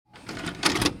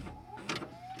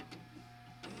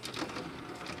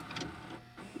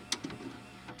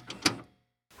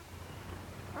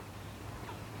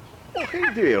Hey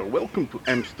there, welcome to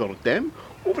Amsterdam.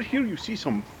 Over here you see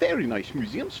some very nice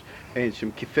museums and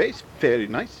some cafes, very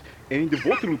nice, and the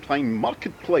Waterlooplein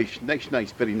marketplace, nice,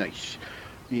 very nice.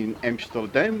 In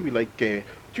Amsterdam we like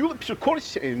tulips of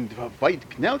course and wide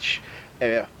canals,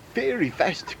 very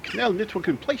vast canal network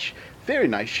in place, very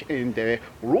nice, and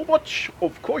robots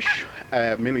of course,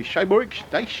 many cyborgs,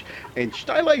 nice, and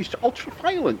stylized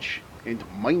ultra-violence and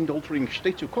mind-altering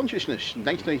states of consciousness.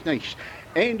 Nice.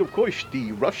 And of course,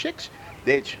 the rough sex,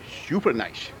 that's super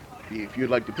nice. If you'd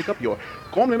like to pick up your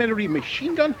complimentary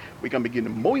machine gun, we can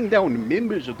begin mowing down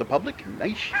members of the public.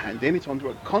 Nice. And then it's on to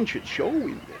a concert show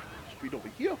in the street over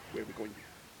here, where we're going.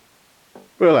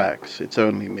 Relax, it's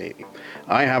only me.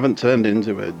 I haven't turned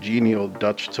into a genial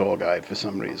Dutch tour guide for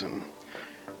some reason.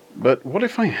 But what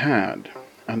if I had?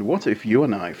 And what if you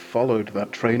and I followed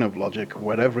that train of logic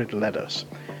wherever it led us?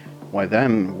 Why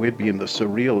then, we'd be in the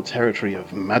surreal territory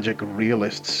of magic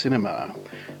realist cinema.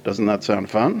 Doesn't that sound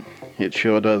fun? It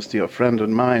sure does to your friend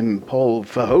and mine, Paul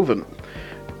Verhoeven.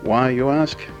 Why, you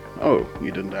ask? Oh, you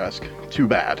didn't ask. Too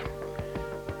bad.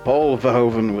 Paul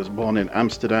Verhoeven was born in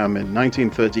Amsterdam in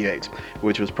 1938,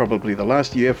 which was probably the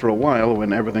last year for a while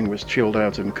when everything was chilled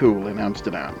out and cool in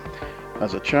Amsterdam.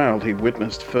 As a child, he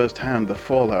witnessed firsthand the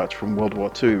fallout from World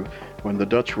War II, when the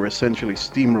Dutch were essentially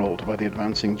steamrolled by the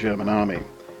advancing German army.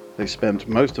 They spent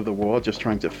most of the war just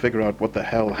trying to figure out what the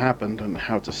hell happened and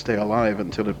how to stay alive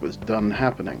until it was done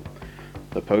happening.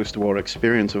 The post-war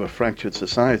experience of a fractured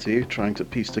society, trying to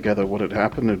piece together what had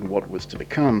happened and what was to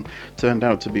become, turned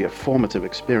out to be a formative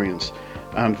experience,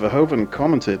 and Verhoeven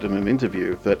commented in an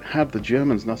interview that had the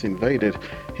Germans not invaded,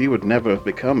 he would never have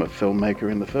become a filmmaker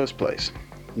in the first place.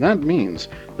 That means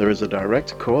there is a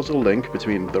direct causal link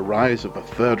between the rise of the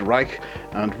Third Reich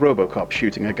and RoboCop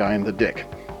shooting a guy in the dick.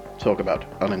 Talk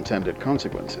about unintended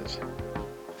consequences.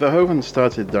 Verhoeven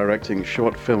started directing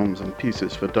short films and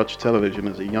pieces for Dutch television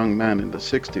as a young man in the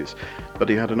 60s, but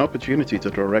he had an opportunity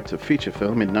to direct a feature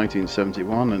film in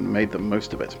 1971 and made the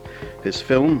most of it. His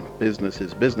film, Business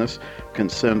is Business,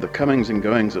 concerned the comings and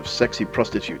goings of sexy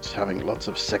prostitutes having lots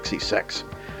of sexy sex.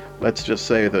 Let's just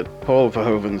say that Paul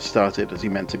Verhoeven started as he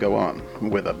meant to go on,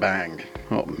 with a bang.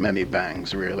 Or many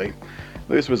bangs, really.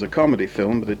 This was a comedy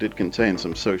film, but it did contain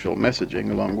some social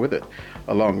messaging along with it,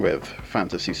 along with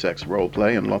fantasy sex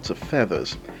roleplay and lots of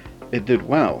feathers. It did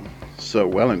well. So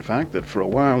well, in fact, that for a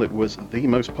while it was the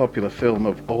most popular film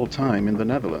of all time in the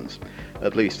Netherlands,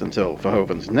 at least until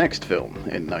Verhoeven's next film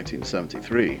in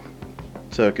 1973.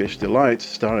 Turkish Delight,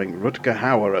 starring Rutger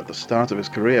Hauer at the start of his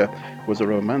career, was a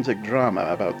romantic drama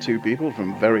about two people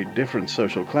from very different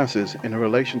social classes in a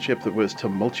relationship that was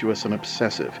tumultuous and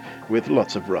obsessive, with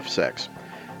lots of rough sex.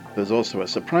 There's also a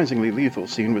surprisingly lethal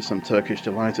scene with some Turkish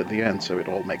Delight at the end, so it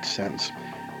all makes sense.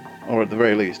 Or at the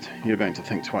very least, you're going to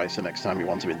think twice the next time you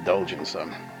want to indulge in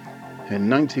some. In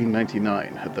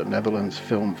 1999, at the Netherlands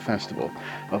Film Festival,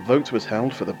 a vote was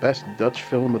held for the best Dutch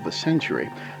film of the century,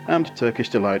 and Turkish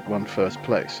Delight won first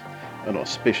place. An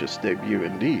auspicious debut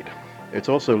indeed. It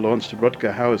also launched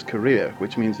Rutger Hauer's career,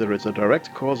 which means there is a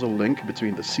direct causal link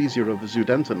between the seizure of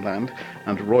Sudetenland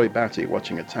and Roy Batty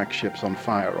watching attack ships on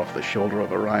fire off the shoulder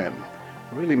of Orion.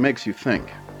 It really makes you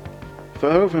think.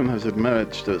 Verhoeven has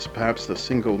emerged as perhaps the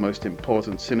single most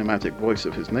important cinematic voice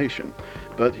of his nation,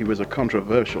 but he was a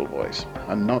controversial voice,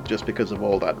 and not just because of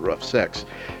all that rough sex.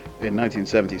 In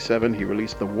 1977, he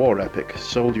released the war epic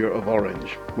Soldier of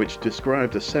Orange, which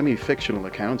described a semi-fictional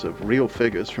account of real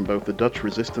figures from both the Dutch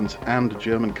resistance and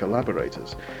German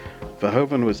collaborators.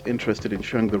 Verhoeven was interested in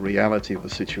showing the reality of the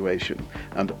situation,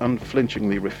 and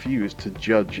unflinchingly refused to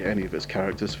judge any of his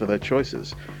characters for their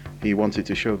choices. He wanted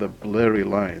to show the blurry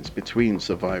lines between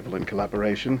survival and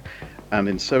collaboration, and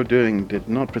in so doing did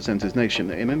not present his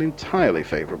nation in an entirely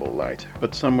favorable light,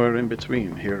 but somewhere in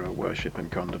between hero worship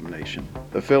and condemnation.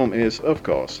 The film is, of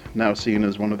course, now seen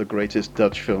as one of the greatest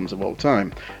Dutch films of all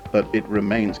time, but it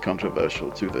remains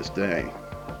controversial to this day.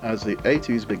 As the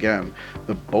 80s began,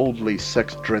 the boldly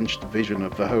sex-drenched vision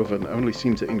of Verhoeven only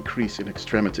seemed to increase in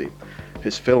extremity.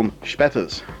 His film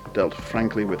Spetters dealt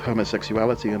frankly with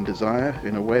homosexuality and desire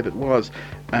in a way that was,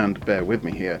 and bear with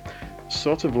me here,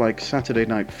 sort of like Saturday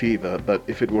Night Fever, but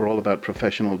if it were all about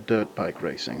professional dirt bike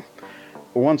racing.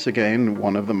 Once again,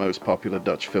 one of the most popular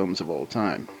Dutch films of all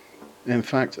time. In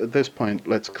fact, at this point,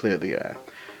 let's clear the air.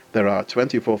 There are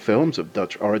 24 films of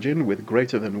Dutch origin with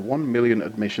greater than 1 million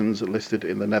admissions listed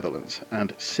in the Netherlands,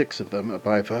 and 6 of them are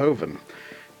by Verhoeven.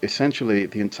 Essentially,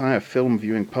 the entire film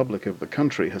viewing public of the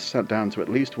country has sat down to at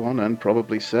least one and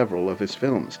probably several of his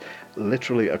films.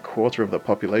 Literally a quarter of the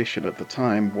population at the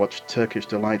time watched Turkish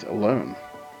Delight alone.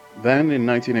 Then, in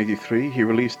 1983, he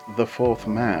released The Fourth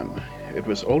Man. it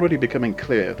was already becoming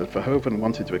clear that Verhoeven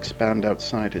wanted to expand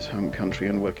outside his home country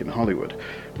and work in Hollywood,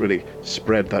 really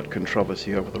spread that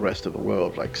controversy over the rest of the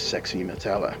world like sexy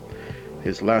Nutella.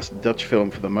 His last Dutch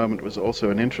film for the moment was also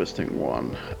an interesting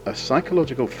one, a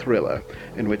psychological thriller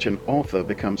in which an author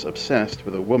becomes obsessed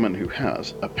with a woman who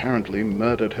has, apparently,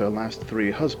 murdered her last 3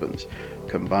 husbands,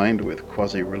 combined with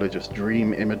quasi-religious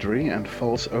dream imagery and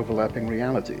false overlapping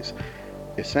realities.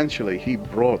 Essentially, he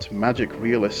brought magic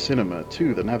realist cinema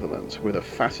to the Netherlands with a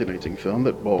fascinating film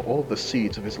that bore all the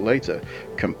seeds of his later,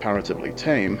 comparatively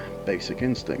tame, Basic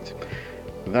Instinct.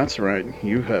 That's right,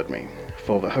 you heard me.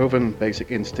 For Verhoeven,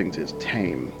 Basic Instinct is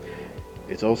tame.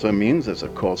 It also means there's a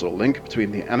causal link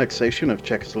between the annexation of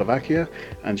Czechoslovakia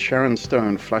and Sharon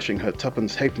Stone flashing her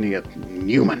tuppence halfpenny at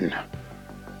Newman.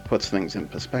 Puts things in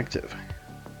perspective.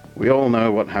 We all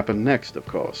know what happened next, of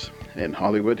course. In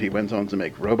Hollywood, he went on to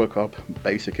make RoboCop,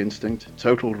 Basic Instinct,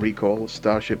 Total Recall,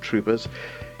 Starship Troopers.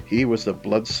 He was the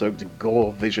blood-soaked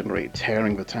gore visionary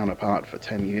tearing the town apart for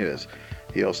 10 years.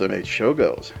 He also made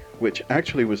Showgirls, which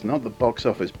actually was not the box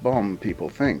office bomb people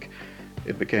think.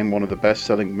 It became one of the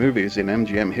best-selling movies in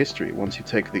MGM history once you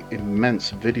take the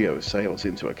immense video sales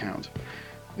into account.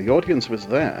 The audience was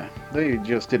there, they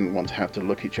just didn't want to have to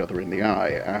look each other in the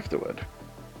eye afterward.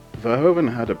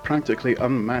 Verhoeven had a practically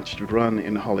unmatched run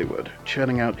in Hollywood,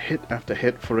 churning out hit after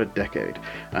hit for a decade,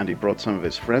 and he brought some of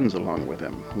his friends along with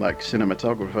him, like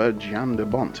cinematographer Jan de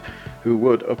Bont, who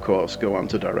would, of course, go on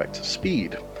to direct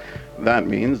Speed. That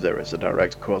means there is a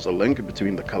direct causal link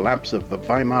between the collapse of the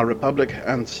Weimar Republic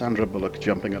and Sandra Bullock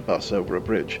jumping a bus over a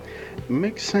bridge.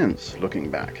 Makes sense,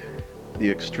 looking back. The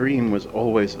extreme was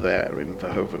always there in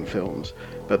Verhoeven films,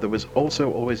 but there was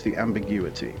also always the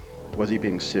ambiguity. Was he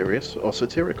being serious or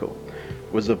satirical?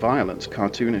 Was the violence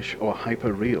cartoonish or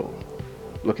hyper-real?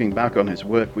 Looking back on his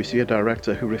work, we see a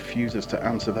director who refuses to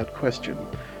answer that question.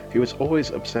 He was always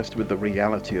obsessed with the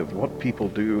reality of what people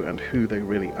do and who they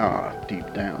really are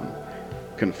deep down.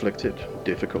 Conflicted,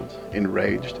 difficult,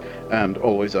 enraged, and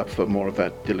always up for more of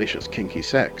that delicious kinky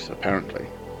sex, apparently.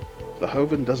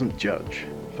 Verhoeven doesn't judge.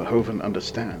 Verhoeven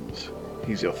understands.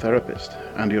 He's your therapist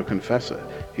and your confessor.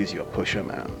 He's your pusher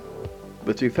man.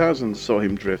 The 2000s saw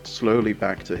him drift slowly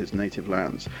back to his native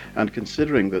lands, and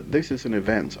considering that this is an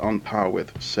event on par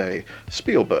with, say,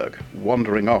 Spielberg,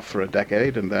 wandering off for a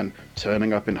decade and then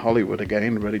turning up in Hollywood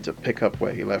again ready to pick up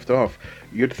where he left off,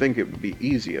 you'd think it would be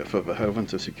easier for Verhoeven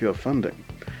to secure funding.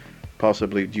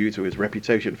 Possibly due to his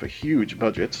reputation for huge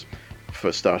budgets.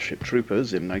 For Starship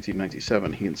Troopers in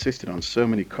 1997, he insisted on so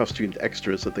many costumed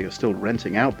extras that they are still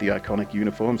renting out the iconic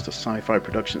uniforms to sci-fi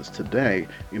productions today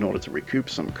in order to recoup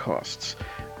some costs.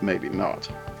 Maybe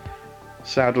not.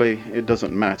 Sadly, it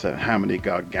doesn't matter how many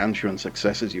gargantuan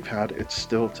successes you've had, it's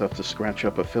still tough to scratch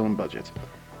up a film budget.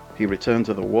 He returned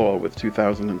to the war with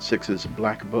 2006's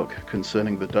Black Book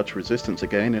concerning the Dutch resistance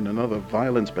again in another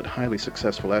violent but highly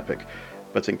successful epic.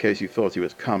 But in case you thought he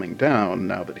was calming down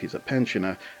now that he's a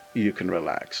pensioner, you can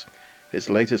relax. His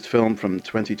latest film from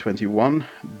 2021,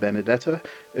 Benedetta,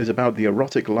 is about the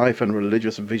erotic life and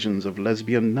religious visions of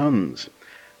lesbian nuns.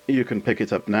 You can pick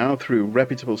it up now through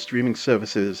reputable streaming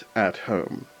services at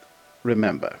home.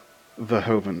 Remember,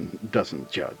 Verhoeven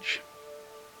doesn't judge.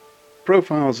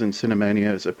 Profiles in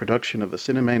Cinemania is a production of the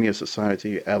Cinemania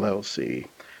Society, LLC.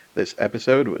 This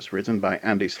episode was written by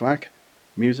Andy Slack,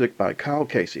 music by Carl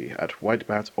Casey at White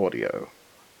Bat Audio.